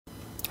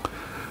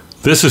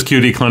This is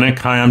QD Clinic.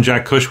 Hi, I'm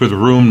Jack Cush with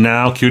Room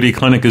Now. QD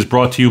Clinic is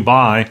brought to you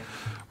by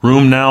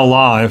Room Now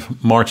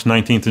Live, March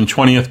 19th and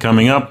 20th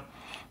coming up.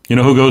 You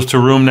know who goes to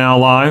Room Now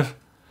Live?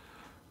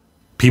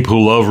 People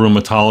who love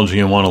rheumatology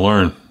and want to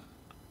learn.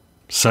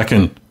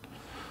 Second,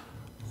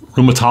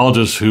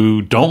 rheumatologists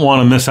who don't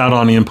want to miss out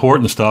on the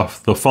important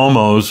stuff, the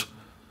FOMOs,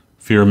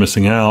 fear of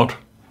missing out.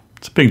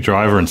 It's a big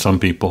driver in some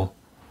people.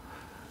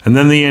 And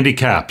then the Andy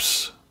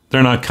Caps.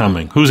 They're not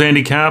coming. Who's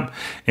Andy Cap?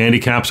 Andy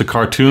Cap's a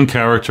cartoon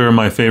character.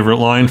 My favorite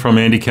line from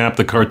Andy Cap,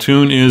 the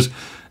cartoon, is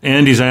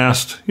Andy's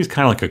asked, he's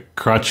kind of like a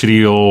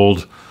crotchety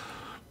old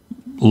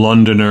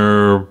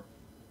Londoner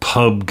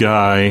pub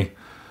guy.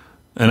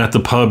 And at the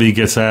pub, he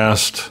gets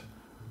asked,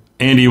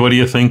 Andy, what do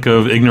you think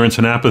of ignorance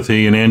and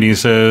apathy? And Andy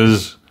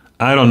says,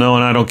 I don't know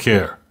and I don't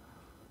care.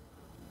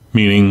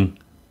 Meaning,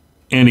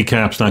 Andy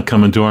Cap's not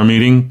coming to our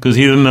meeting because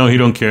he doesn't know, he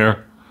don't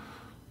care.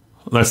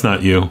 That's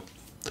not you.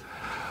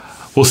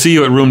 We'll see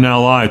you at Room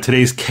Now Live.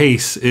 Today's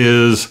case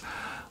is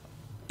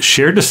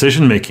shared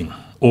decision making,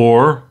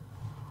 or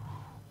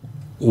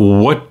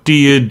what do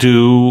you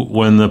do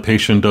when the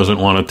patient doesn't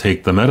want to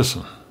take the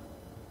medicine?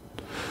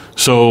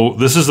 So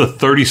this is a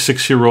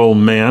 36-year-old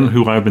man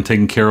who I've been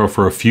taking care of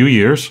for a few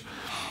years.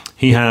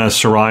 He has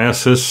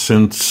psoriasis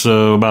since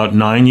about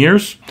 9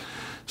 years,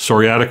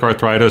 psoriatic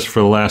arthritis for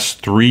the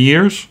last 3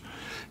 years.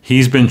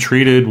 He's been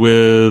treated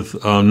with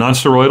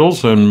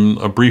nonsteroidals and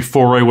a brief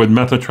foray with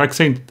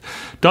methotrexate,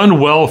 done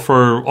well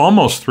for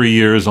almost 3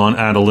 years on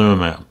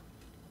adalimumab.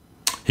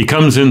 He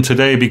comes in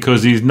today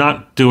because he's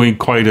not doing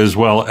quite as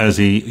well as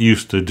he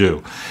used to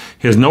do.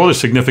 He has no other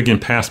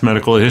significant past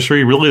medical history.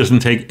 He really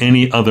doesn't take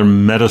any other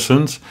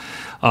medicines.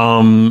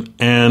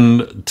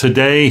 And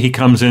today he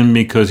comes in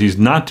because he's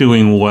not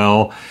doing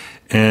well,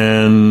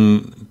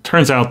 and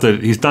turns out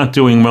that he's not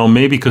doing well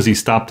maybe because he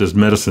stopped his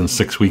medicine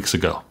 6 weeks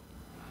ago.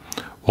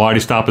 Why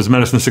did he stop his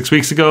medicine 6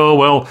 weeks ago?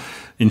 Well,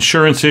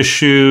 insurance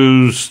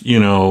issues,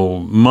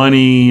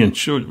 money,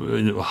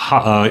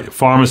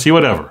 pharmacy,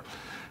 whatever.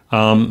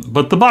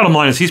 But the bottom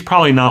line is he's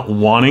probably not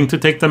wanting to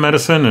take the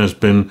medicine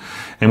and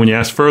when you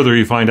ask further,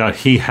 you find out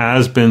he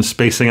has been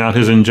spacing out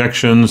his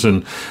injections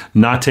and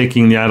not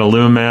taking the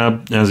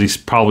adalimumab as he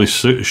probably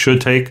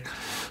should take.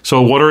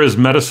 So what are his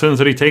medicines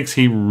that he takes?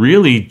 He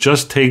really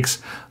just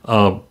takes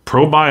a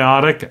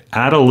probiotic,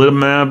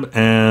 adalimumab,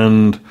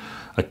 and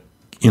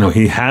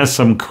he has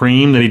some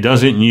cream that he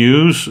doesn't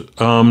use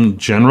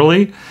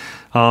generally.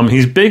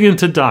 He's big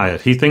into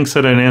diet. He thinks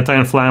that an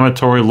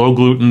anti-inflammatory,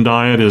 low-gluten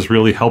diet has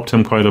really helped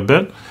him quite a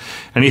bit.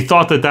 And he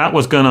thought that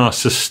was going to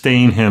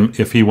sustain him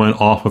if he went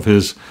off of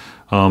his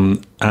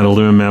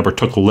adalimumab or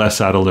took less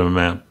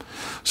adalimumab.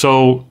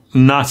 So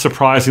not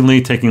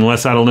surprisingly, taking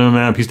less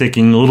adalimumab, he's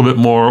taking a little bit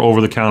more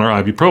over-the-counter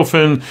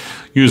ibuprofen,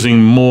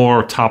 using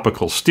more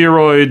topical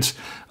steroids.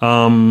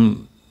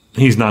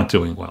 He's not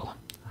doing well.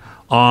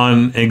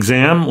 On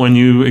exam, when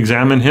you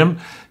examine him,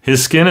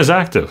 his skin is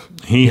active.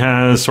 He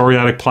has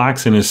psoriatic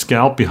plaques in his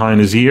scalp behind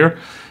his ear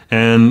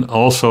and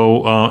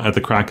also at the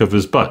crack of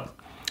his butt.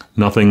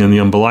 Nothing in the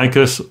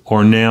umbilicus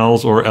or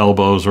nails or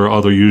elbows or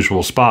other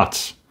usual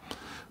spots,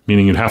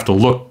 meaning you'd have to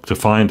look to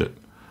find it.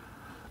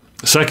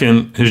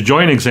 Second, his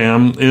joint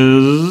exam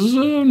is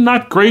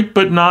not great,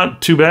 but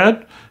not too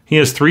bad. He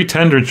has 3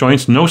 tender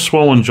joints, no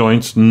swollen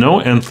joints,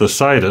 no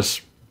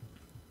enthesitis.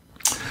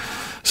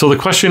 So the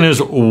question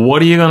is,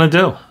 what are you going to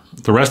do?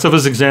 The rest of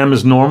his exam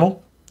is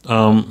normal.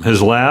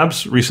 His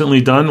labs recently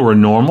done were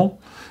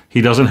normal. He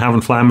doesn't have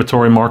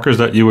inflammatory markers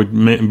that you would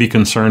be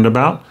concerned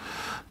about.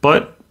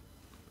 But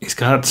he's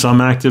got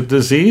some active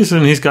disease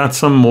and he's got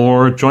some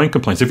more joint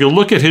complaints. If you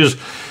look at his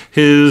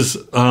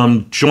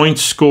joint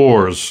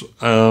scores,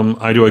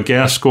 I do a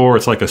GAS score.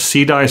 It's like a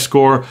CDAI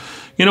score.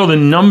 The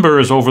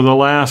numbers over the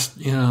last,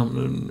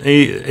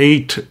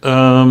 eight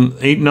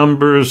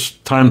numbers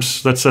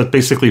times, that's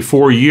basically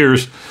 4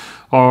 years,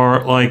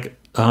 are like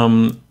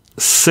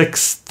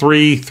 6,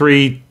 3,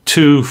 3,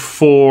 2,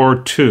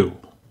 4, 2.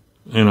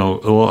 The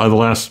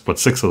last,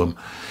 6 of them.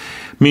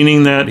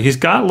 Meaning that he's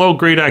got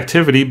low-grade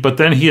activity, but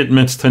then he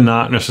admits to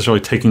not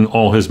necessarily taking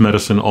all his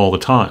medicine all the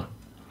time.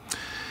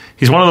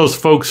 He's one of those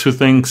folks who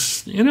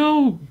thinks,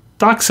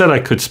 doc said I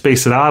could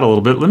space it out a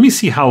little bit. Let me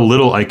see how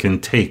little I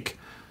can take.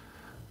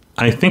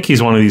 I think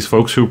he's one of these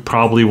folks who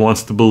probably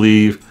wants to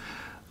believe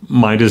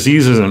my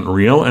disease isn't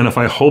real, and if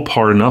I hope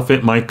hard enough,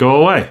 it might go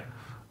away.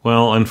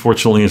 Well,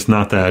 unfortunately, it's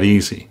not that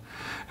easy.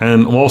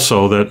 And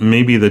also that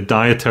maybe the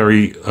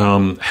dietary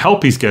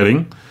help he's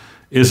getting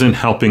isn't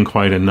helping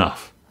quite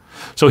enough.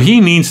 So he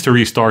needs to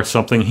restart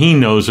something. He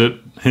knows it.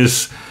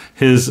 His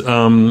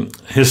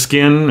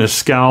skin, his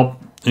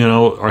scalp,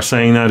 are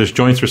saying that. His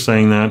joints are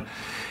saying that.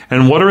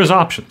 And what are his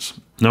options?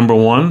 Number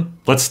one,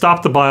 let's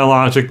stop the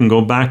biologic and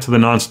go back to the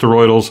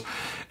nonsteroidals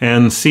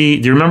and see.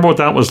 Do you remember what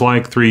that was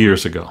like 3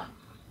 years ago?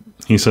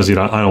 He says, I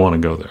don't want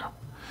to go there.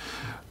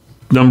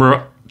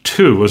 Number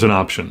two was an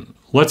option.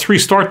 Let's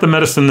restart the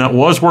medicine that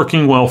was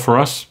working well for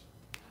us.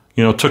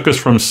 Took us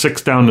from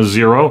 6 down to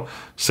 0.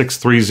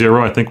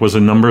 630, I think, was the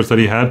numbers that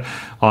he had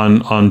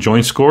on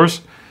joint scores.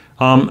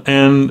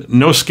 And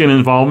no skin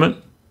involvement.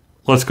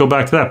 let's go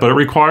back to that. But it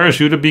requires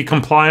you to be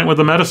compliant with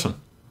the medicine.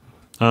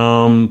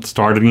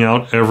 Starting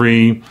out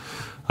every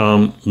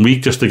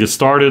week just to get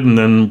started, and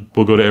then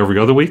we'll go to every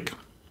other week.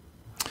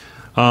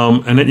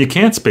 And then you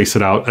can't space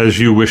it out as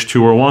you wish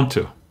to or want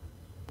to.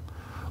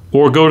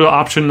 Or go to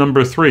option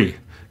number 3.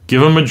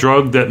 Give him a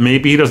drug that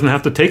maybe he doesn't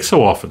have to take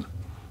so often.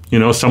 You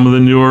know, some of the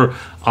newer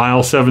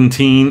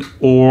IL-17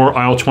 or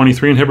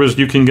IL-23 inhibitors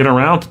you can get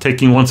around to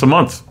taking once a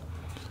month.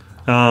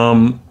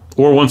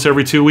 Or once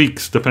every 2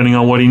 weeks, depending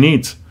on what he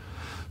needs.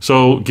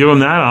 So give him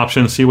that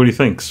option and see what he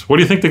thinks. What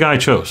do you think the guy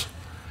chose?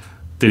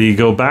 Did he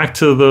go back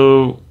to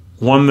the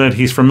one that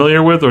he's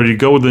familiar with, or did he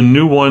go with the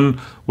new one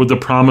with the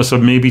promise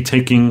of maybe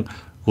taking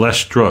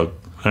less drug?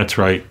 That's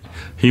right.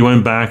 He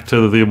went back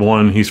to the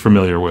one he's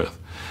familiar with.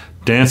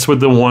 Dance with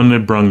the one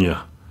that brung you,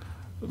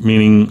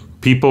 meaning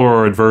people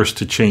are adverse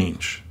to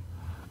change.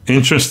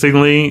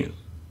 Interestingly,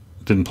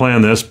 didn't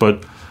plan this,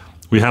 but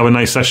we have a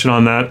nice session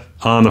on that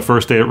on the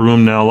first day at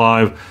Room Now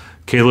Live.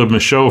 Caleb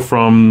Michaud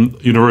from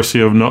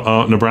University of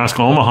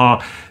Nebraska,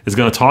 Omaha, is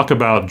going to talk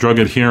about drug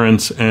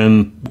adherence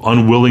and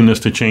unwillingness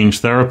to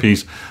change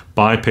therapies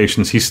by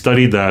patients. He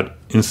studied that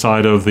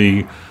inside of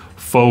the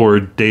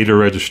Forward Data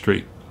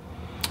Registry.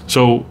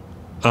 So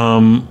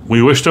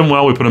we wished him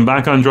well. We put him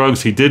back on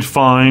drugs. He did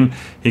fine.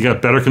 He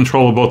got better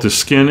control of both his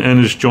skin and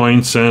his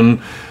joints, and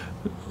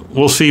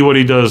we'll see what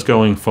he does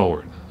going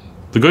forward.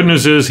 The good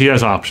news is he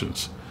has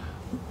options.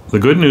 The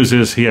good news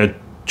is he had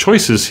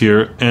choices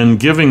here, and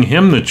giving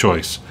him the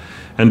choice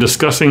and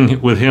discussing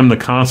with him the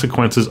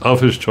consequences of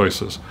his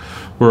choices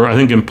were, I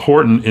think,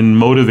 important in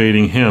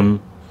motivating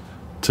him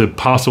to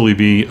possibly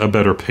be a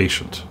better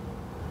patient.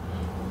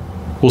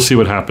 We'll see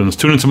what happens.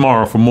 Tune in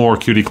tomorrow for more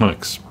QD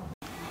Clinics.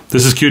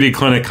 This is QD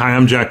Clinic. Hi,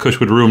 I'm Jack Cush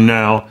with Room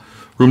Now.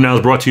 Room Now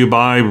is brought to you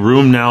by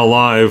Room Now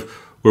Live,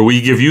 where we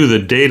give you the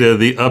data,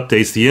 the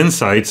updates, the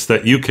insights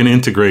that you can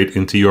integrate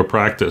into your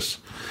practice.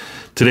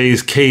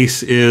 Today's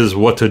case is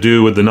what to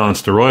do with the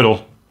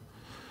nonsteroidal.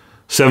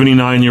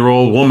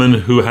 79-year-old woman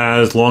who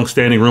has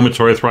long-standing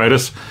rheumatoid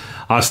arthritis,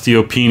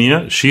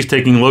 osteopenia. She's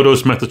taking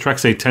low-dose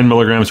methotrexate, 10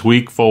 milligrams a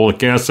week,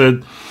 folic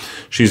acid.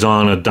 She's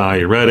on a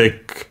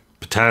diuretic,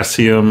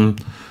 potassium,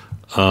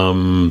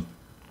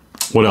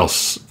 what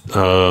else?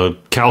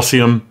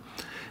 Calcium.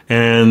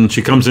 And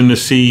she comes in to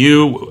see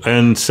you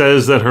and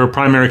says that her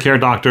primary care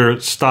doctor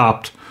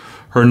stopped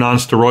her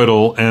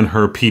nonsteroidal and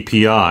her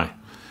PPI.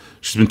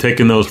 She's been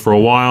taking those for a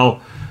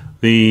while.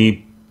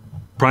 The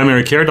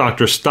primary care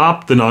doctor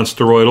stopped the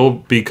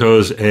nonsteroidal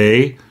because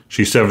A,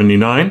 she's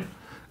 79,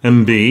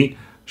 and B,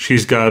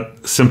 she's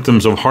got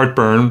symptoms of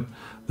heartburn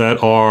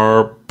that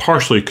are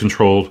partially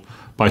controlled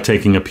by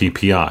taking a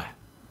PPI.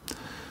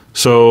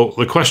 So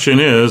the question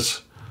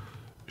is,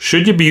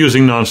 should you be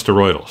using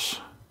nonsteroidals?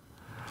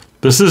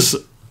 This is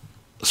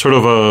sort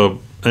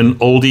of an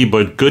oldie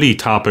but goodie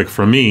topic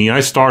for me. I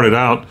started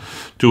out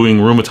doing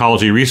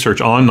rheumatology research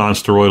on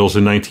nonsteroidals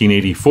in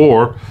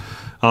 1984,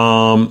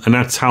 and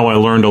that's how I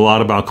learned a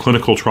lot about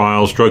clinical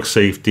trials, drug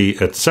safety,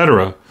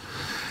 etc.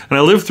 And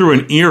I lived through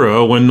an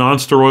era when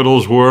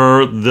nonsteroidals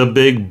were the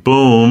big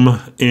boom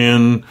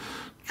in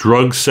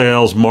drug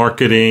sales,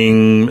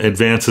 marketing,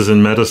 advances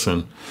in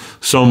medicine.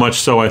 So much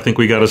so, I think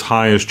we got as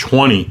high as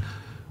 20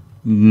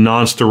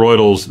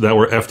 nonsteroidals that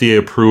were FDA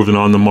approved and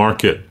on the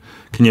market.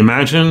 Can you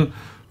imagine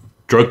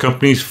drug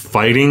companies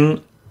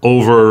fighting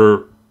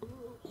over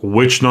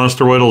which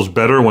nonsteroidal is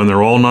better when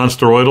they're all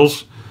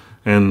nonsteroidals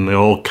and they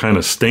all kind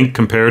of stink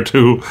compared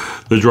to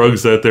the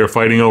drugs that they're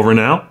fighting over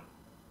now?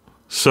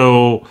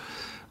 So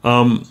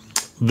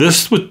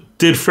this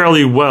did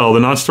fairly well. The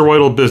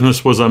nonsteroidal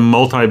business was a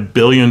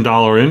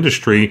multi-billion-dollar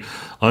industry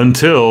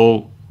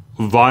until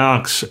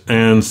Vioxx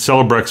and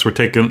Celebrex were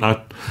taken.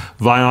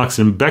 Vioxx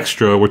and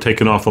Bextra were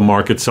taken off the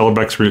market.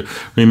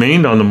 Celebrex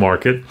remained on the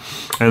market,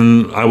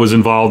 and I was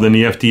involved in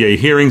the FDA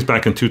hearings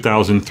back in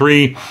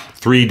 2003.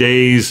 3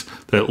 days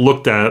that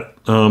looked at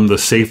the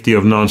safety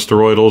of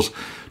nonsteroidals.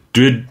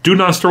 Do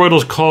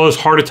nonsteroidals cause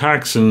heart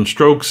attacks and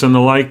strokes and the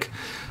like?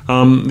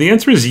 The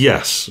answer is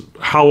yes.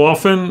 How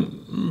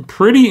often?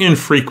 Pretty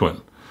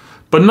infrequent.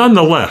 But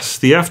nonetheless,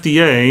 the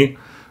FDA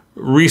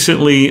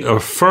recently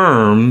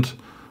affirmed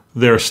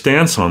their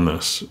stance on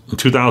this. In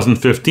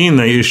 2015,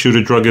 they issued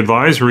a drug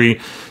advisory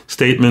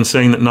statement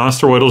saying that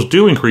nonsteroidals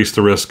do increase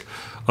the risk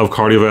of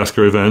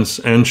cardiovascular events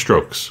and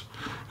strokes,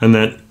 and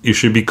that you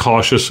should be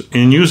cautious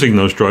in using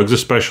those drugs,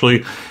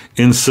 especially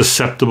in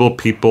susceptible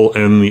people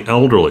and the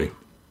elderly.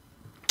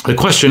 The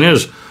question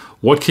is,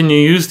 what can you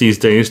use these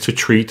days to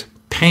treat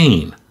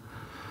pain?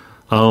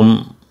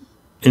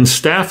 In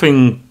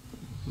staffing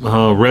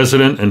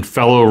resident and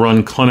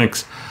fellow-run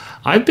clinics,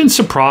 I've been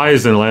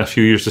surprised in the last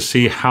few years to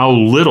see how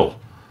little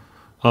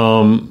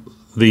the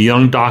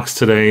young docs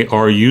today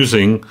are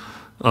using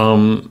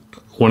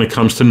when it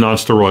comes to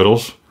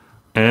nonsteroidals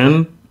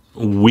and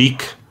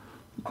weak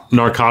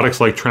narcotics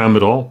like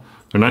tramadol.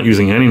 They're not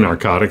using any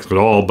narcotics at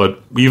all,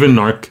 but even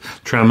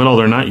tramadol,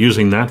 they're not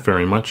using that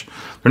very much.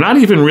 They're not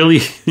even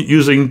really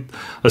using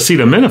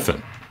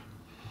acetaminophen.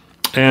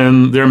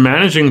 And they're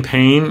managing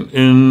pain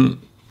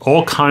in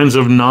all kinds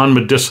of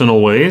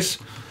non-medicinal ways.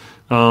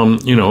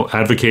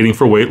 advocating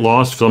for weight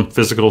loss, some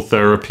physical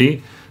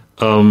therapy,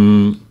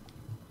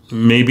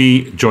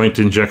 maybe joint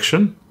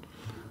injection.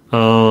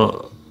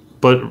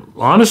 But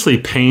honestly,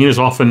 pain is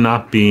often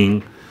not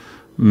being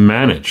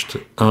managed.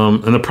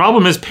 And the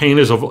problem is pain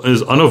is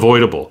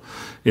unavoidable.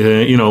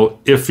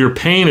 If your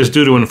pain is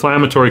due to an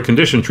inflammatory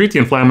condition, treat the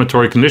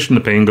inflammatory condition,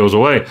 the pain goes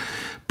away.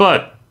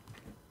 But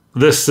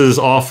this is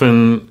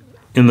often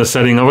in the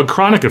setting of a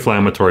chronic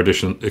inflammatory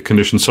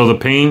condition. So the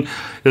pain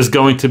is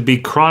going to be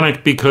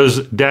chronic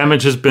because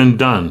damage has been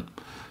done.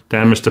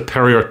 Damage to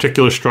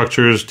periarticular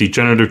structures,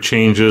 degenerative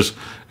changes,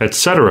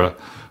 etc.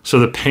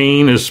 So the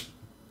pain is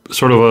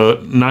sort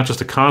of not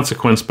just a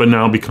consequence, but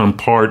now become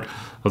part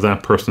of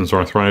that person's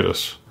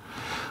arthritis.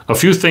 A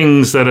few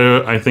things that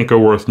I think are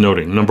worth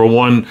noting. Number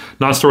one,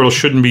 nonsteroidals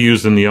shouldn't be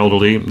used in the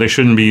elderly. They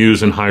shouldn't be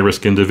used in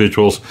high-risk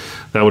individuals.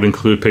 That would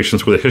include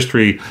patients with a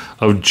history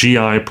of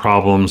GI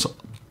problems,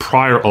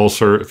 prior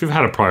ulcer. If you've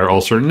had a prior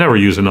ulcer, never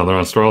use another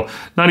nonsteroidal.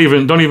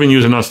 Don't even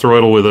use a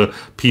nonsteroidal with a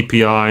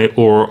PPI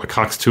or a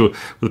COX-2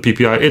 with a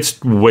PPI.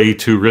 It's way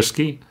too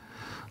risky.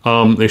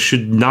 They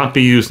should not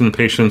be used in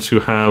patients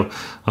who have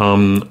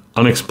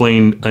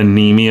unexplained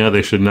anemia.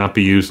 They should not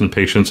be used in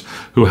patients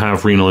who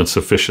have renal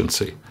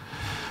insufficiency.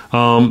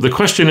 The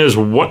question is,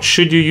 what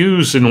should you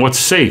use and what's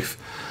safe?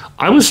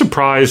 I was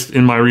surprised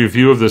in my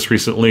review of this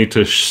recently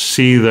to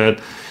see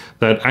that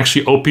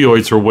actually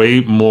opioids are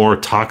way more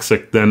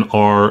toxic than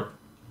are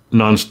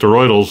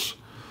nonsteroidals,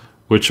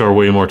 which are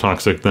way more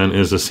toxic than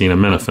is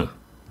acetaminophen.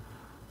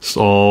 It's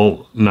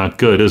all not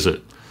good, is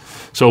it?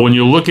 So when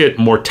you look at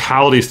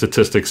mortality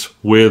statistics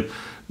with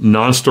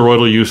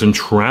nonsteroidal use and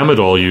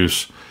tramadol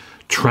use,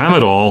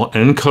 tramadol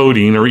and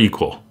codeine are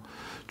equal.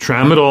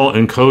 Tramadol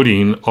and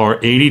codeine are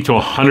 80 to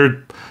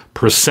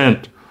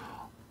 100%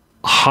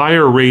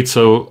 higher rates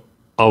of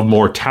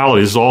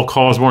mortality. This is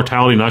all-cause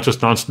mortality, not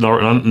just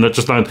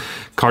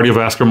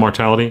cardiovascular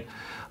mortality.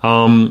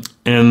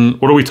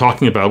 And what are we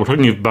talking about? We're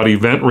talking about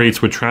event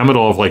rates with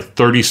tramadol of like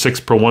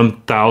 36 per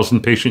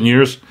 1,000 patient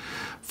years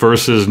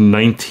versus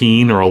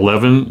 19 or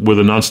 11 with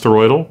a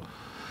nonsteroidal.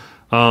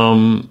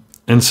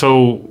 And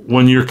so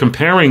when you're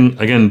comparing,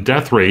 again,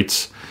 death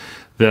rates,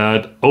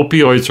 that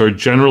opioids are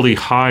generally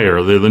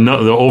higher.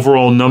 The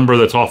overall number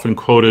that's often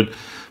quoted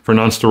for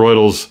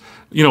nonsteroidals,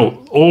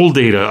 old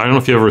data, I don't know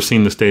if you've ever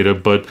seen this data,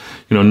 but,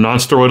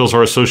 nonsteroidals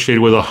are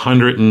associated with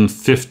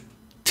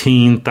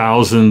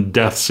 115,000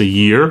 deaths a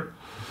year.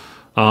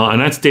 And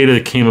that's data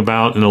that came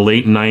about in the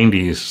late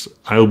 90s.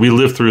 We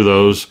lived through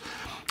those.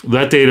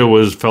 That data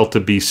was felt to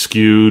be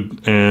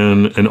skewed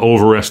and an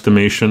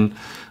overestimation.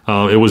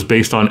 It was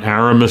based on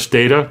Aramis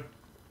data,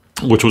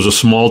 which was a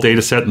small data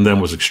set and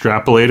then was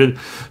extrapolated.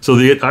 So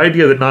the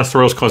idea that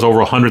nonsteroidals cause over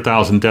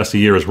 100,000 deaths a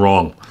year is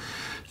wrong.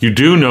 You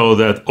do know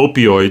that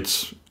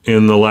opioids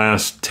in the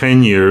last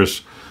 10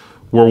 years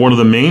were one of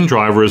the main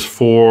drivers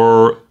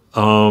for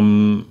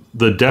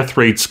the death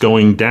rates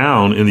going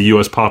down in the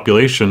U.S.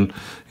 population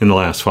in the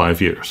last 5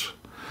 years.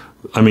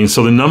 I mean,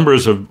 so the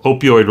numbers of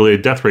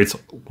opioid-related death rates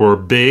were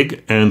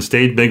big and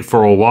stayed big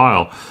for a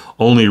while.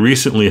 Only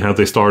recently have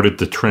they started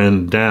to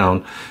trend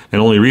down,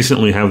 and only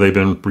recently have they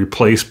been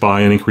replaced by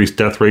an increased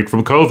death rate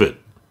from COVID.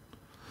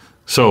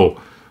 So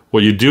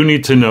what you do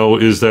need to know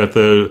is that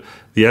the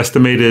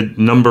estimated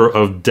number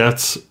of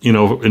deaths, in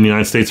the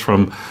United States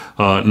from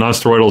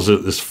nonsteroidals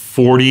is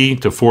 40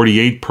 to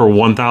 48 per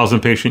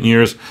 1,000 patient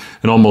years,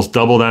 and almost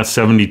double that,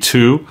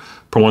 72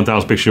 per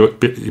 1,000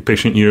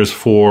 patient years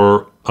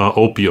for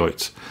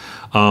opioids.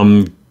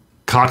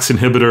 COX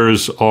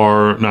inhibitors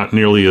are not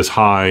nearly as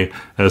high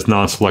as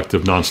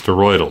non-selective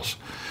nonsteroidals.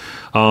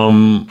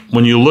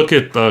 When you look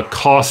at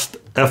cost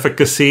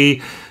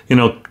efficacy,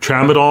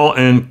 tramadol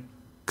and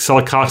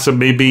celecoxib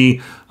may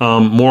be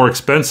more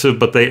expensive,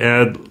 but they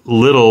add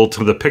little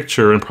to the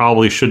picture and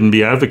probably shouldn't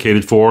be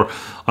advocated for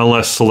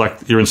unless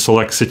you're in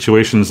select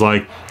situations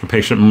like the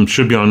patient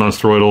should be on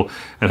nonsteroidal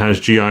and has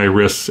GI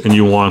risks and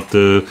you want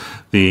the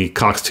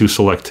COX-2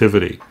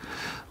 selectivity.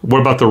 What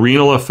about the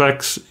renal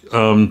effects?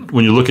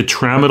 When you look at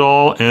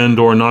tramadol and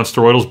or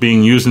nonsteroidals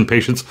being used in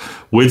patients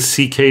with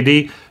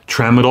CKD,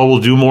 tramadol will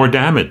do more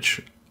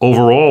damage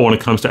overall when it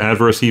comes to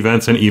adverse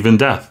events and even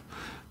death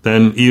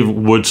than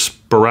would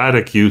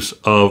sporadic use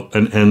of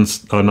a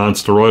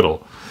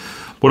nonsteroidal.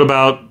 What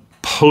about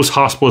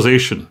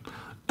post-hospitalization?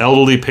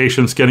 Elderly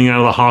patients getting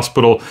out of the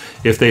hospital,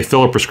 if they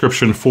fill a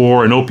prescription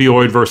for an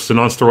opioid versus a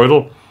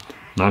nonsteroidal,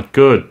 not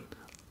good.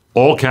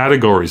 All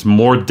categories,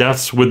 more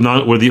deaths with the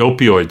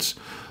opioids,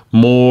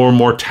 more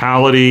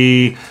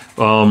mortality,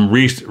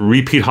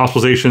 repeat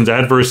hospitalizations,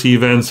 adverse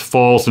events,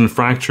 falls, and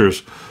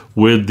fractures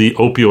with the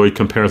opioid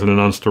compared to the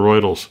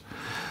nonsteroidals.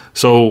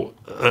 So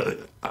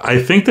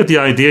I think that the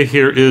idea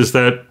here is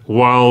that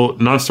while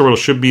nonsteroidals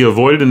should be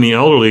avoided in the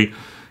elderly,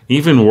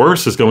 even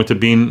worse is going to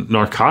be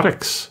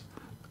narcotics,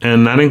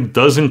 and that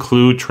does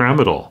include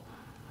tramadol.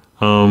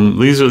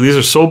 These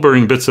are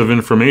sobering bits of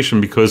information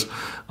because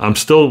I'm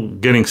still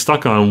getting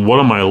stuck on what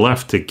am I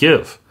left to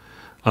give.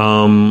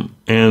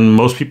 And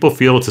most people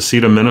feel it's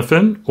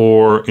acetaminophen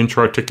or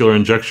intra-articular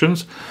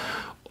injections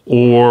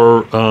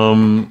or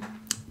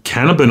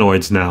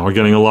cannabinoids now are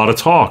getting a lot of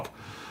talk.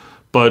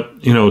 But,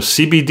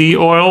 CBD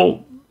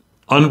oil,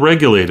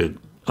 unregulated,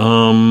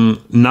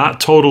 not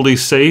totally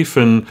safe,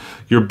 and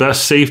your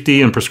best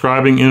safety and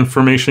prescribing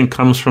information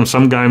comes from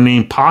some guy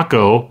named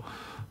Paco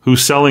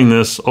who's selling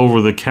this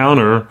over the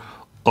counter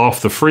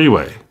off the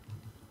freeway.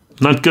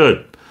 Not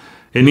good.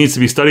 It needs to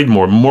be studied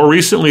more. More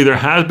recently, there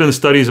has been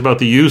studies about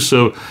the use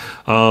of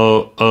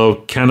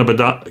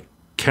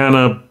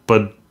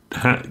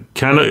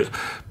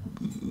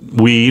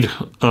weed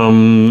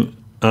and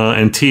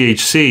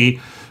THC,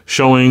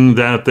 showing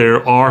that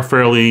there are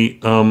fairly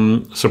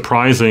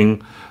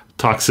surprising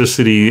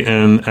toxicity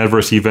and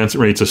adverse events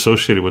rates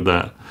associated with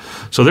that.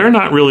 So they're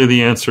not really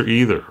the answer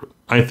either.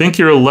 I think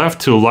you're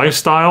left to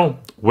lifestyle,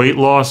 weight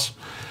loss,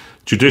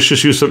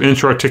 judicious use of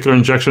intra-articular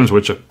injections,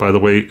 which, by the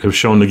way, have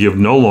shown to give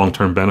no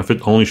long-term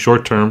benefit, only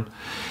short-term,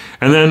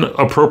 and then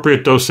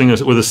appropriate dosing with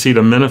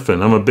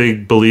acetaminophen. I'm a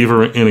big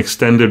believer in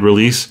extended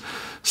release,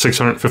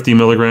 650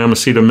 milligram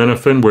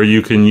acetaminophen, where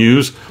you can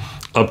use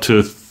up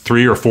to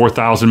 3,000 or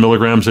 4,000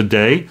 milligrams a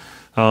day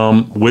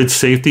with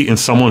safety in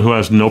someone who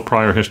has no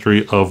prior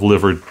history of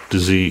liver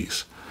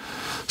disease.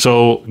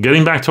 So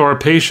getting back to our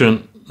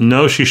patient,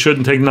 no, she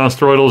shouldn't take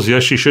nonsteroidals.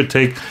 Yes, she should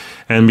take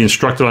and be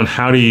instructed on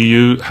how to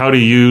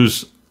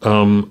use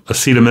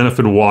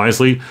acetaminophen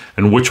wisely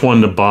and which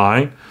one to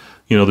buy.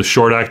 The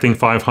short-acting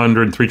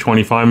 500 and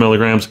 325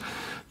 milligrams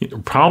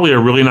probably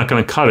are really not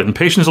going to cut it. And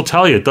patients will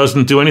tell you, it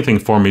doesn't do anything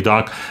for me,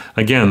 doc.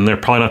 Again, they're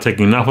probably not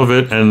taking enough of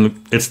it,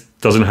 and it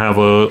doesn't have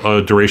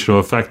a duration of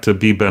effect to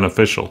be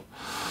beneficial.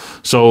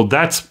 So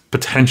that's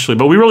potentially,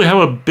 but we really have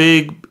a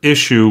big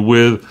issue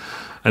with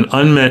an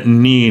unmet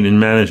need in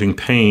managing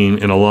pain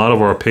in a lot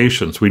of our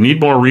patients. We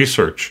need more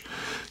research.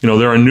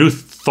 There are new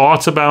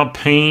thoughts about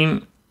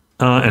pain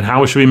and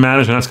how it should be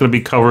managed, and that's going to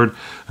be covered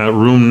at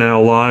Room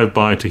Now Live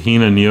by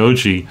Tahina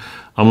Nyoji.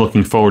 I'm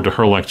looking forward to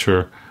her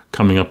lecture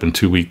coming up in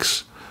 2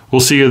 weeks.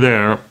 We'll see you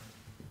there.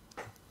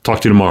 Talk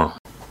to you tomorrow.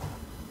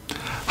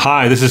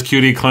 Hi, this is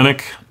QD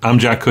Clinic. I'm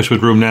Jack Cush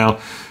with Room Now.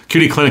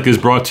 QD Clinic is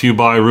brought to you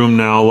by Room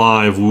Now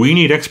Live. We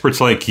need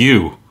experts like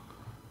you.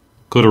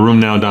 Go to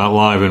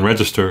roomnow.live and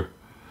register.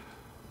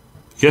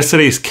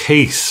 Yesterday's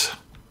case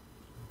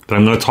that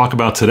I'm going to talk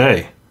about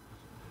today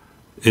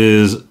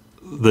is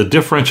the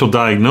differential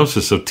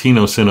diagnosis of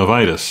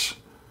tenosynovitis.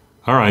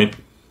 All right,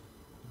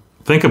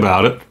 think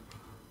about it.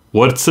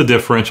 What's the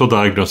differential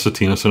diagnosis of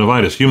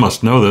tenosynovitis? You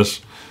must know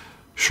this.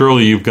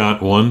 Surely you've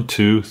got 1,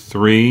 2,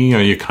 3.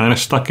 Are you kind of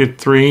stuck at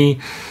 3?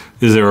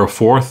 Is there a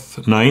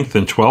 4th, 9th,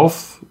 and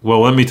 12th?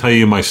 Well, let me tell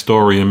you my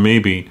story, and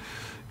maybe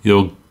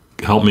you'll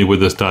help me with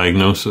this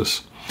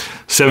diagnosis.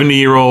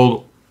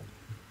 70-year-old,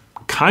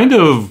 kind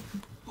of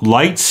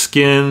light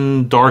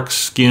skin, dark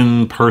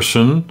skin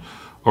person,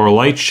 or a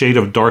light shade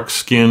of dark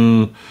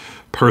skin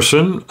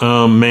person,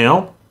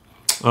 male,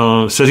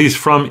 says he's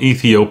from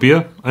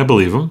Ethiopia. I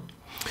believe him.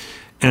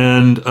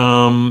 And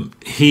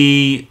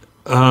he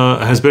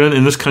has been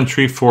in this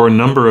country for a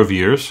number of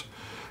years,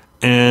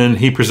 and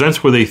he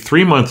presents with a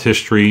 3-month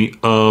history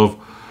of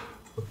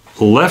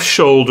left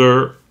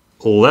shoulder,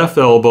 left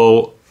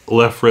elbow,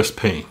 left wrist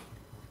pain.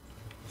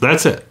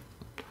 That's it.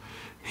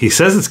 He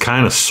says it's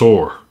kind of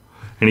sore,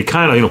 and he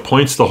kind of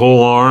points the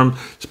whole arm,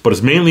 but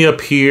it's mainly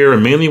up here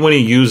and mainly when he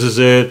uses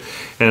it.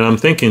 And I'm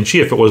thinking,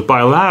 gee, if it was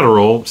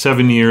bilateral,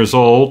 7 years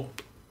old,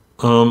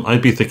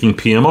 I'd be thinking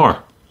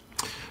PMR.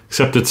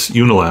 Except it's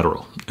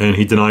unilateral, and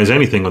he denies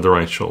anything with the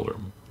right shoulder.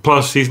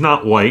 Plus, he's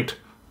not white,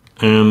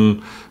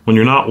 and when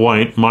you're not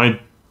white, my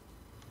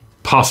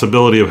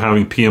possibility of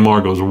having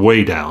PMR goes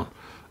way down.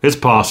 It's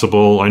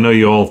possible. I know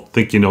you all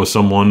think you know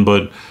someone,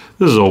 but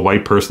this is a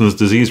white person's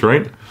disease,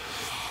 right?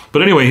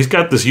 But anyway, he's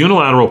got this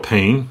unilateral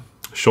pain,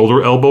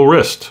 shoulder, elbow,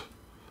 wrist,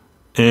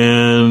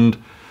 and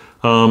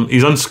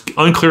he's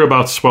unclear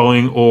about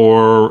swelling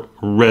or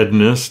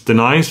redness,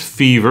 denies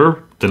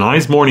fever,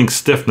 denies morning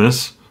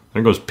stiffness.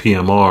 There goes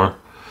PMR.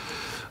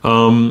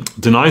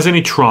 Denies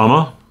any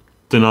trauma,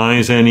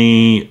 denies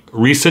any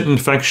recent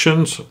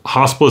infections,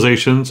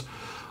 hospitalizations,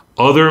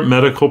 other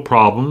medical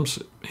problems.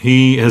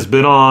 He has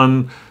been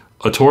on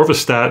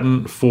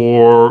atorvastatin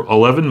for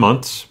 11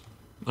 months,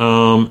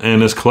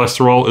 and his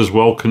cholesterol is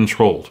well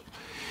controlled.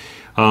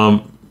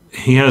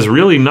 He has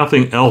really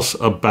nothing else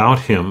about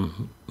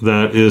him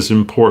that is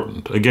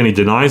important. Again, he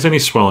denies any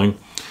swelling.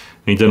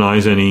 He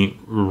denies any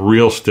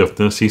real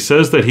stiffness. He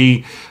says that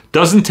he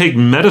doesn't take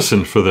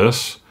medicine for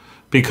this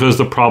because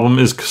the problem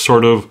is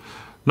sort of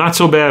not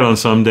so bad on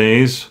some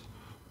days,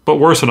 but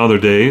worse on other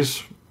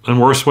days,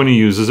 and worse when he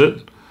uses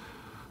it.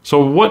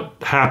 So what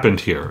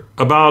happened here?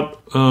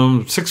 About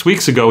 6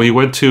 weeks ago, he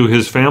went to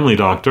his family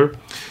doctor.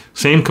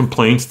 Same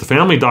complaints. The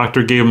family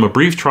doctor gave him a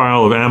brief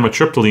trial of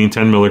amitriptyline,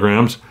 10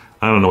 milligrams.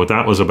 I don't know what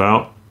that was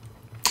about.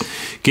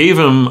 Gave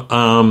him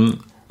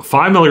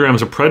 5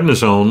 milligrams of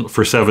prednisone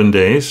for 7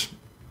 days.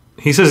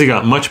 He says he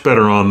got much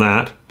better on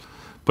that,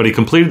 but he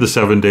completed the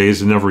 7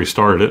 days and never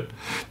restarted it.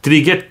 Did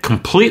he get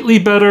completely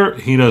better?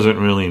 He doesn't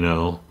really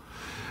know.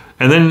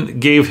 And then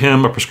gave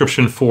him a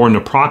prescription for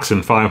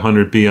naproxen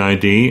 500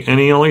 BID, and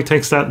he only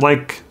takes that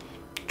like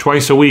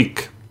twice a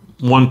week.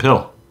 one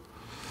pill.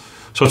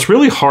 So it's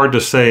really hard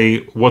to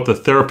say what the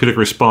therapeutic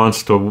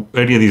response to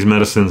any of these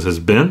medicines has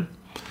been.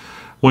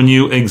 When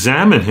you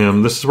examine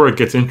him, this is where it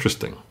gets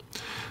interesting.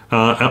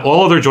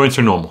 All other joints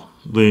are normal.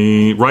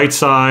 The right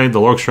side,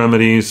 the lower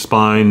extremities,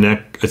 spine,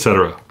 neck,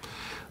 etc.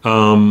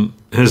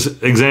 His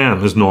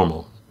exam is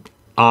normal.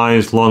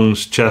 Eyes,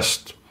 lungs,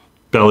 chest,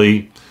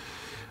 belly,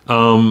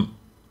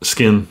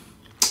 skin.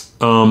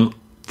 The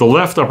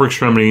left upper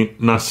extremity,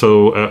 not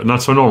so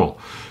normal.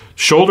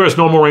 Shoulder has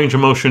normal range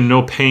of motion,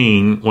 no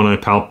pain when I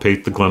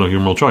palpate the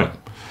glenohumeral joint.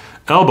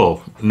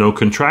 Elbow, no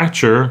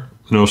contracture,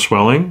 no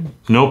swelling,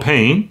 no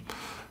pain.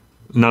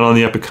 Not on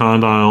the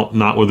epicondyle,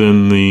 not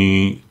within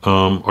the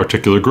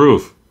articular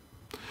groove.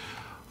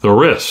 The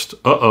wrist,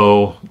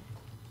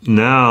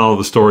 now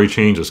the story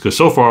changes. Because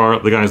so far,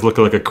 the guy's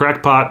looking like a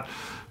crackpot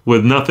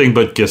with nothing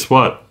but, guess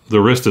what? The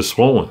wrist is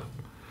swollen.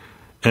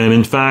 And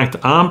in fact,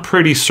 I'm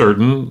pretty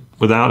certain,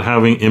 without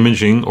having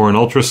imaging or an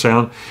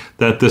ultrasound,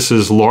 that this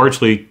is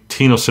largely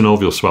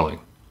tenosynovial swelling.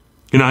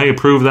 You know how you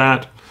prove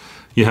that?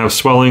 You have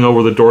swelling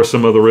over the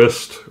dorsum of the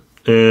wrist,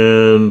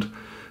 and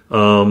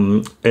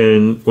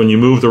when you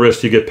move the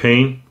wrist, you get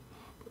pain.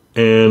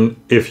 And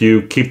if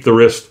you keep the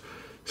wrist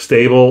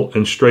stable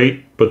and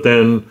straight, but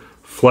then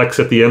flex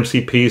at the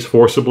MCPs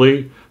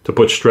forcibly to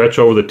put stretch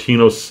over the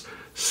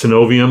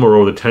tenosynovium or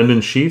over the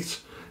tendon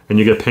sheaths, and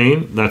you get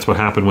pain, that's what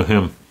happened with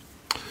him.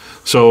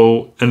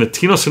 So, and the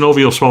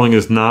tenosynovial swelling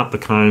is not the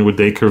kind with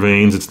Dacre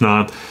veins. It's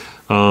not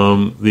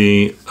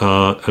the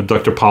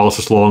abductor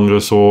pollicis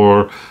longus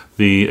or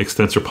the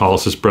extensor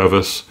pollicis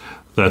brevis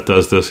that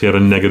does this. He had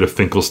a negative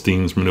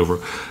Finkelstein's maneuver.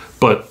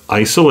 But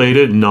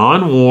isolated,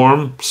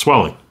 non-warm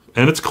swelling.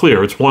 And it's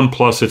clear. It's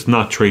 1+. It's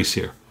not trace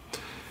here.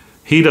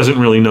 He doesn't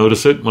really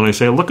notice it. When I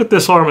say, look at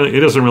this arm, he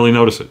doesn't really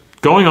notice it.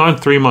 Going on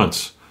 3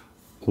 months.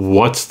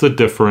 What's the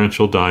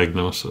differential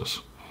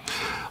diagnosis?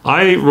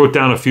 I wrote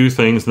down a few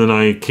things, and then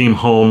I came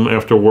home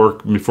after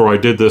work. Before I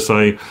did this,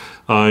 I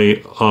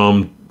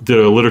did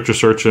a literature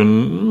search,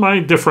 and my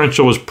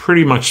differential was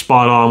pretty much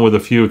spot on with a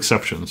few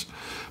exceptions.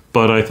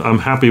 But I'm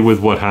happy with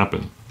what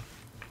happened.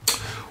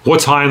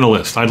 What's high on the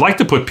list? I'd like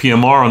to put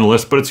PMR on the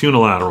list, but it's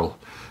unilateral.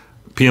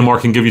 PMR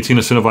can give you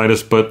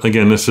tenosynovitis, but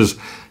again,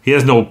 he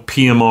has no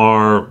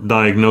PMR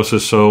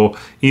diagnosis, so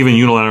even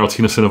unilateral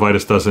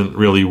tenosynovitis doesn't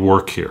really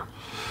work here.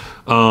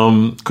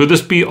 Could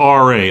this be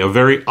RA? A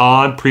very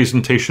odd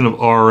presentation of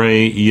RA?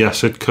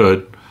 Yes, it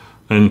could,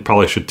 and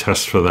probably should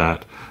test for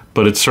that.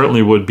 But it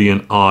certainly would be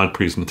an odd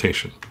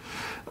presentation.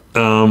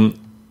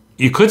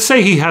 You could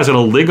say he has an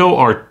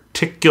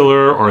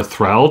oligoarticular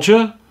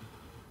arthralgia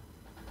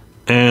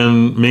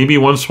and maybe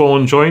one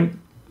swollen joint.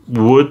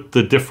 Would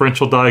the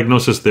differential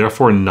diagnosis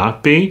therefore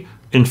not be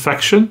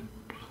infection?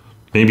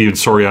 Maybe even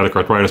psoriatic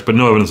arthritis, but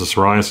no evidence of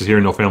psoriasis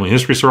here, no family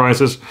history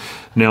psoriasis.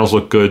 Nails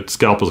look good,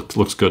 scalp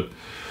looks good.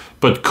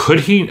 But could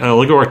he,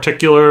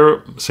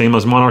 oligoarticular, same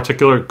as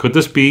monoarticular, could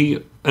this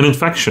be an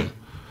infection?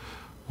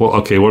 Well,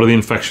 okay, what are the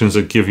infections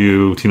that give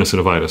you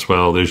tenosynovitis?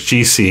 Well, there's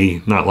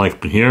GC, not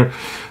likely here.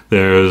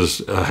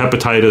 There's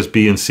hepatitis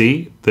B and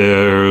C.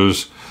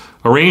 There's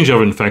a range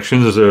of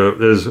infections.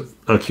 There's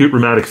acute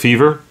rheumatic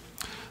fever.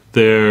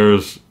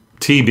 There's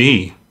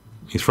TB.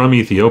 He's from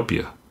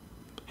Ethiopia.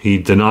 He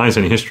denies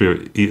any history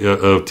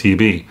of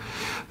TB.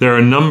 There are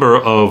a number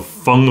of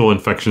fungal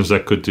infections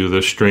that could do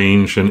this,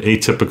 strange and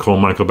atypical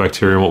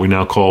mycobacteria, what we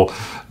now call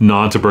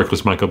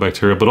non-tuberculous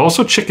mycobacteria, but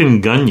also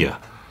chikungunya.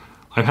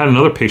 I've had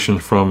another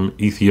patient from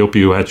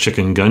Ethiopia who had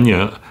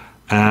chikungunya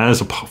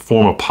as a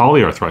form of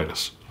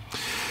polyarthritis.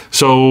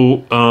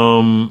 So,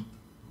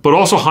 but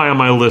also high on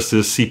my list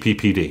is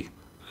CPPD.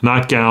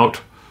 Not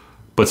gout,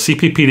 but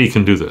CPPD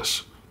can do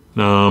this.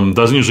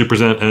 Doesn't usually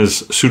present as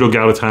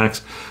pseudo-gout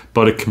attacks,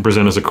 but it can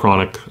present as a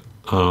chronic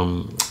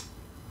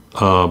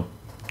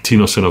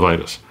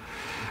tenosynovitis.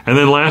 And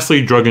then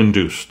lastly,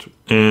 drug-induced.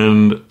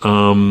 And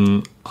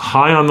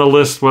high on the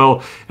list,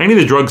 well, any of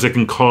the drugs that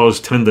can cause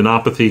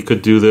tendinopathy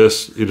could do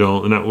this,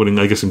 and that would,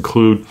 I guess,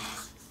 include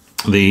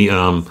the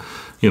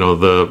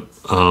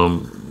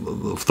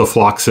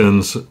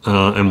floxins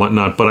and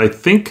whatnot. But I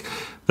think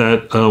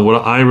that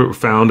what I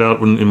found out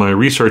in my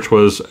research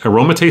was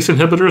aromatase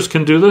inhibitors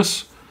can do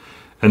this.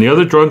 And the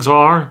other drugs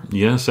are,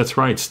 yes, that's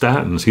right,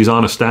 statins. He's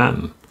on a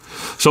statin.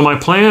 So my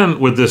plan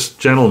with this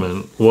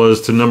gentleman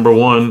was to, number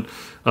one,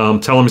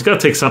 tell him he's got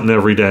to take something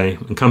every day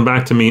and come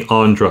back to me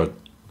on drug.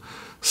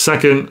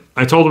 Second,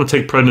 I told him to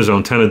take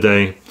prednisone 10 a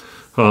day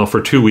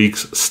for 2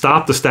 weeks,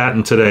 stop the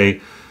statin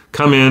today,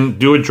 come in,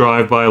 do a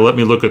drive-by, let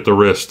me look at the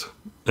wrist.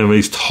 And when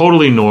he's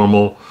totally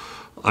normal,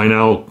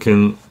 it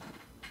can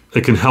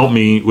help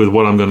me with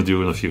what I'm going to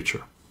do in the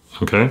future.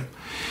 Okay?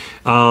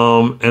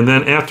 And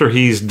then after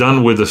he's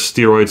done with the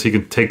steroids, he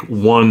can take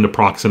 1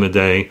 naproxen a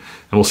day,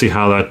 and we'll see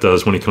how that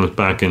does when he comes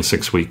back in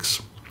 6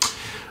 weeks.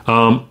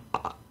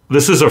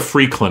 This is a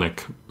free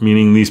clinic,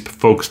 meaning these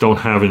folks don't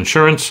have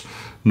insurance,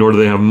 nor do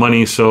they have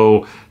money,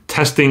 so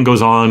testing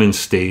goes on in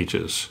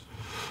stages.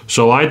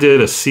 So I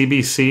did a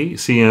CBC,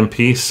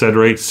 CMP,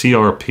 Cedrate,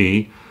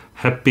 CRP,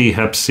 Hep B,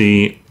 Hep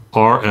C,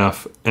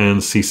 RF, and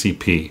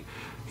CCP.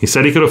 He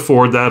said he could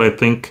afford that. I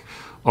think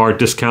our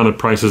discounted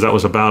prices, that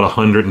was about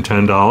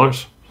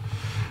 $110.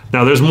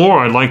 Now, there's more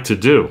I'd like to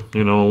do.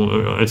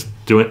 It's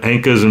doing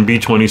Ancas and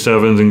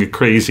B27s and get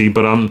crazy,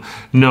 but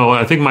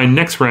I think my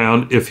next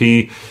round, if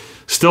he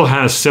still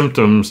has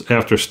symptoms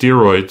after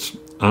steroids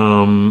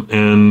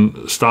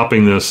and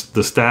stopping the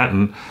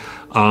statin,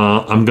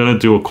 I'm going to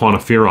do a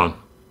quantiferon.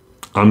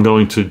 I'm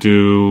going to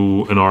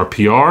do an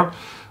RPR,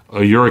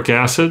 a uric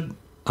acid,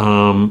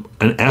 an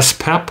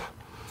SPEP,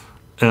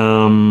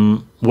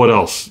 what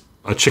else?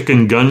 A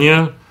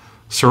chikungunya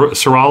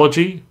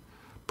serology.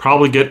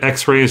 Probably get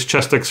x-rays,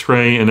 chest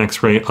x-ray, and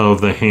x-ray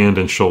of the hand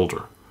and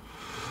shoulder.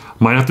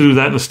 Might have to do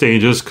that in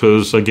stages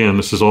because, again,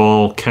 this is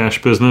all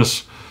cash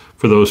business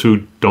for those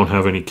who don't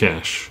have any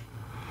cash.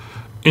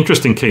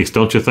 Interesting case,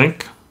 don't you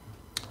think?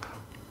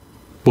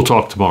 We'll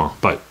talk tomorrow.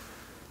 Bye.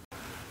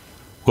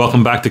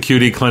 Welcome back to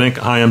QD Clinic.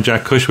 Hi, I'm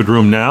Jack Cush with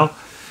Room Now.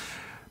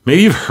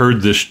 Maybe you've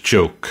heard this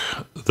joke.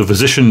 The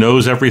physician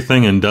knows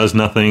everything and does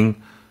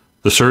nothing.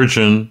 The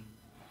surgeon,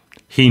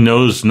 he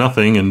knows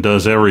nothing and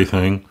does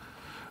everything.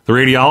 The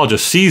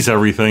radiologist sees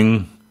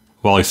everything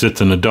while he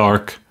sits in the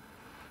dark.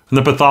 And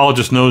the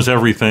pathologist knows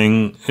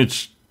everything.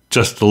 It's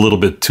just a little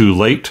bit too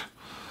late.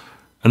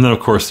 And then, of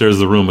course, there's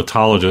the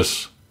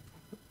rheumatologist.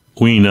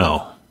 We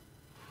know.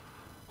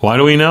 Why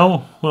do we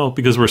know? Well,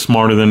 because we're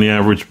smarter than the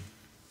average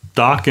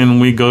doc,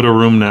 and we go to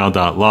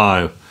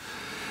roomnow.live.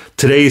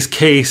 Today's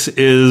case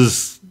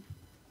is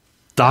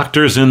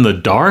doctors in the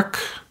dark,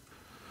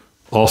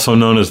 also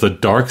known as the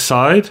dark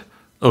side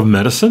of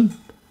medicine.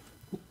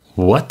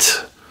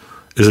 What?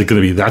 Is it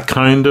going to be that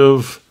kind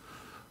of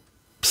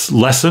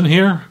lesson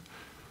here?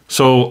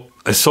 So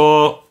I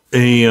saw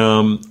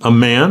a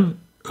man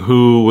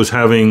who was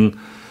having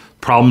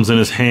problems in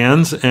his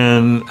hands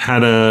and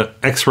had a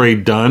x-ray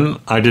done.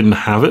 I didn't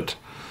have it,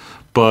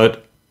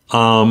 but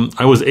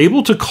I was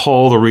able to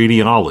call the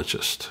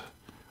radiologist,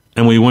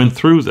 and we went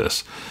through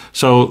this.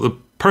 So the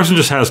person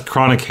just has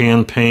chronic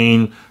hand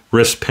pain,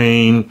 wrist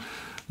pain,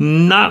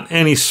 not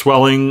any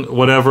swelling,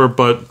 whatever,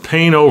 but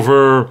pain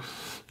over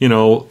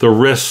the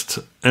wrist,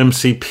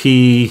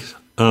 MCP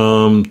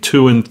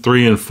 2 and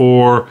 3 and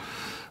 4.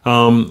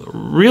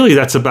 Really,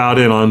 that's about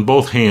it on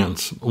both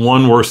hands,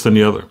 one worse than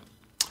the other.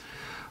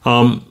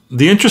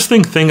 The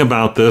interesting thing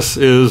about this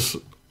is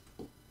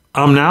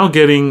I'm now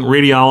getting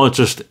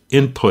radiologist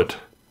input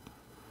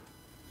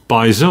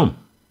by Zoom.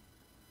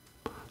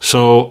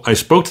 So I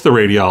spoke to the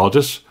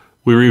radiologist.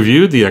 We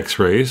reviewed the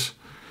x-rays.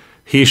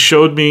 He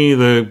showed me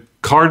the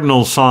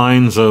cardinal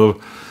signs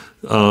of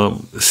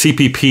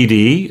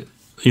CPPD,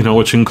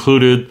 which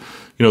included,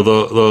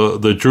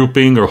 the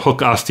drooping or hook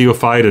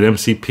osteophyte at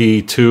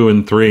MCP 2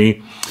 and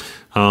 3,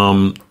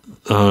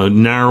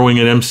 narrowing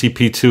at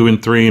MCP 2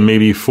 and 3 and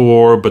maybe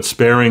 4, but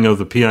sparing of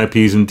the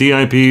PIPs and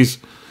DIPs.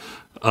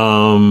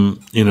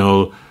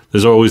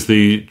 There's always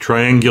the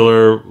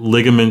triangular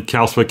ligament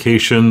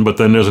calcification, but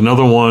then there's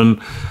another one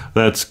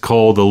that's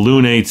called the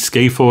lunate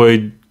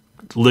scaphoid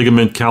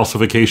ligament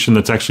calcification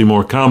that's actually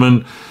more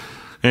common.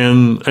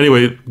 And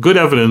anyway, good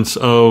evidence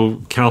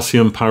of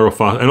calcium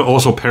pyrophosphate and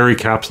also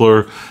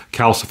pericapsular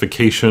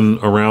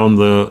calcification around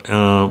the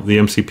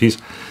MCPs.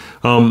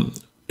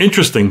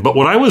 Interesting. But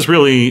what I was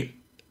really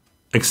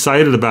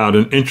excited about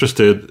and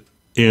interested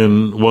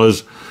in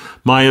was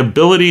my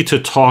ability to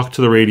talk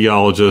to the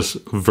radiologist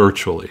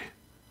virtually.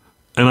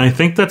 And I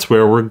think that's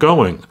where we're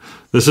going.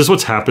 This is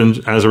what's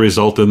happened as a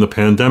result in the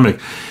pandemic.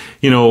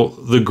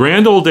 The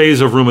grand old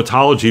days of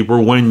rheumatology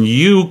were when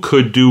you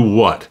could do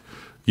what?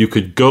 You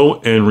could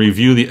go and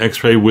review the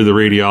x-ray with the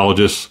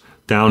radiologist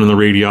down in the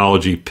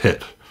radiology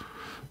pit.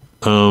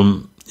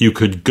 You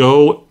could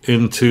go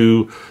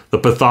into the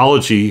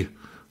pathology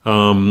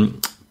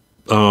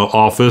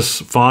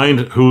office, find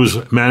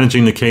who's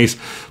managing the case,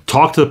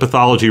 talk to the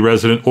pathology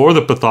resident or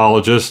the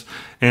pathologist,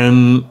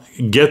 and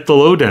get the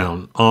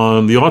lowdown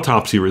on the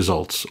autopsy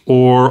results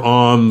or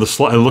on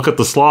the and look at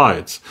the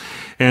slides.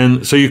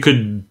 And so you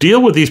could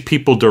deal with these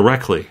people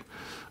directly.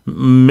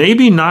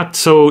 Maybe not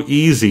so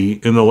easy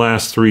in the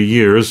last 3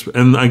 years.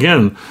 And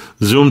again,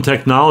 Zoom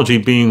technology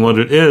being what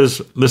it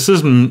is, this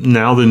is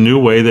now the new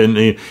way,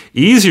 the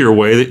easier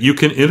way that you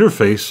can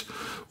interface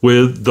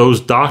with those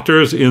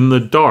doctors in the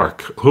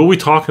dark. Who are we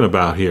talking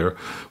about here?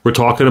 We're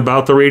talking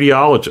about the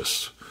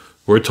radiologists.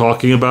 We're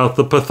talking about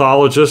the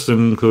pathologists,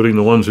 including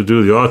the ones who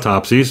do the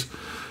autopsies.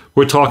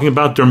 We're talking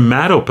about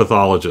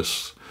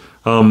dermatopathologists.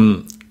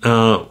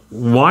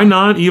 Why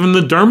not even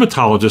the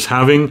dermatologist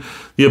having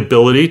the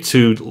ability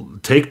to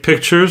take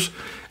pictures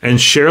and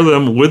share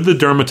them with the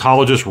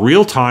dermatologist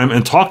real time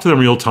and talk to them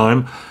real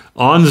time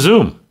on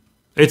Zoom?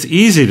 It's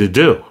easy to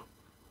do,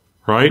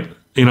 right?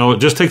 It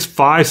just takes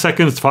 5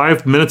 seconds,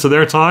 5 minutes of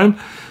their time.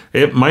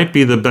 It might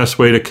be the best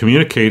way to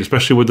communicate,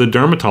 especially with the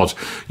dermatologist.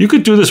 You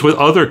could do this with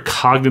other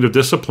cognitive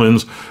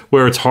disciplines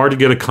where it's hard to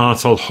get a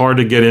consult, hard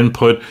to get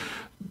input.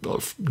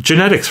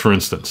 Genetics, for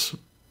instance.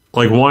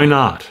 Like, why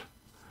not?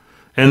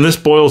 And this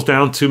boils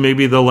down to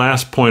maybe the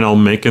last point I'll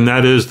make, and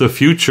that is the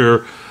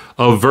future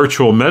of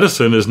virtual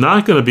medicine is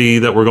not going to be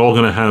that we're all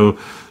going to have,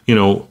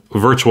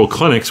 virtual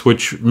clinics,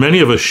 which many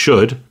of us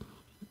should.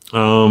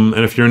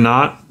 And if you're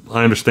not,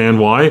 I understand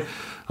why.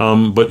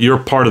 But you're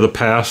part of the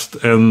past,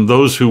 and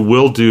those who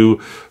will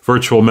do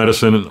virtual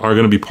medicine are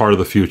going to be part of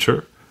the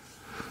future.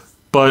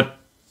 But,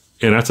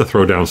 and that's a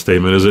throwdown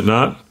statement, is it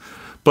not?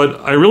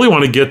 But I really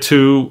want to get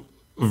to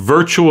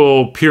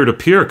virtual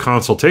peer-to-peer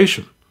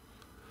consultation.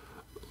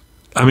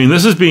 I mean,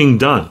 this is being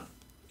done,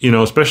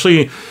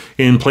 especially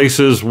in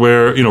places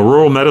where,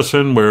 rural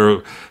medicine,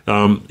 where,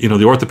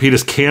 the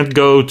orthopedist can't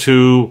go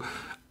to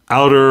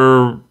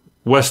outer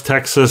West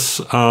Texas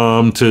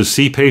to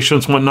see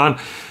patients and whatnot.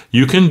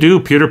 You can do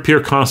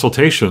peer-to-peer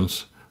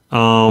consultations.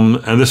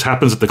 And this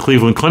happens at the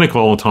Cleveland Clinic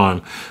all the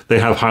time. They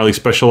have highly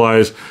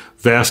specialized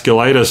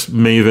vasculitis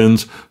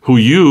mavens who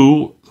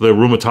you, the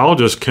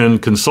rheumatologist, can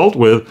consult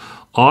with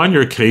on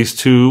your case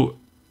to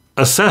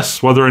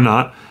assess whether or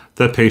not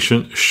that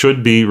patient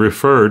should be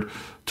referred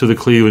to the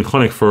Cleveland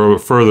Clinic for a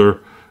further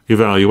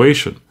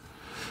evaluation.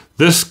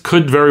 This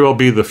could very well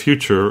be the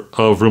future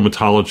of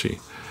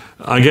rheumatology.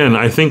 Again,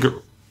 I think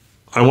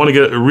I want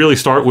to really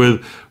start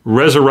with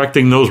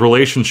resurrecting those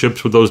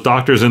relationships with those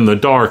doctors in the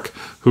dark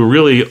who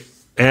really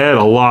add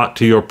a lot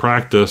to your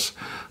practice.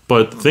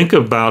 But think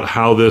about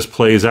how this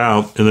plays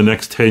out in the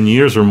next 10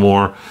 years or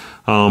more,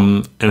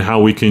 and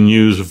how we can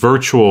use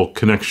virtual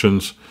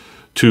connections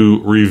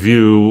to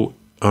review,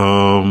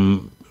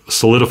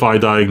 solidify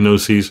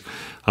diagnoses,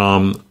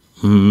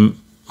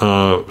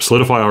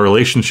 solidify our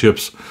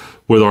relationships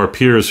with our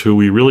peers who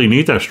we really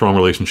need to have strong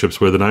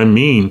relationships with. And I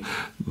mean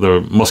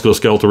the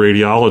musculoskeletal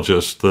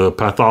radiologists, the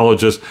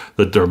pathologists,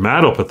 the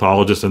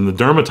dermatopathologists, and the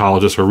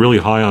dermatologists are really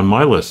high on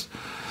my list.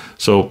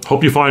 So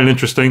hope you find it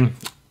interesting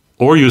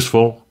or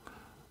useful.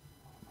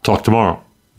 Talk tomorrow.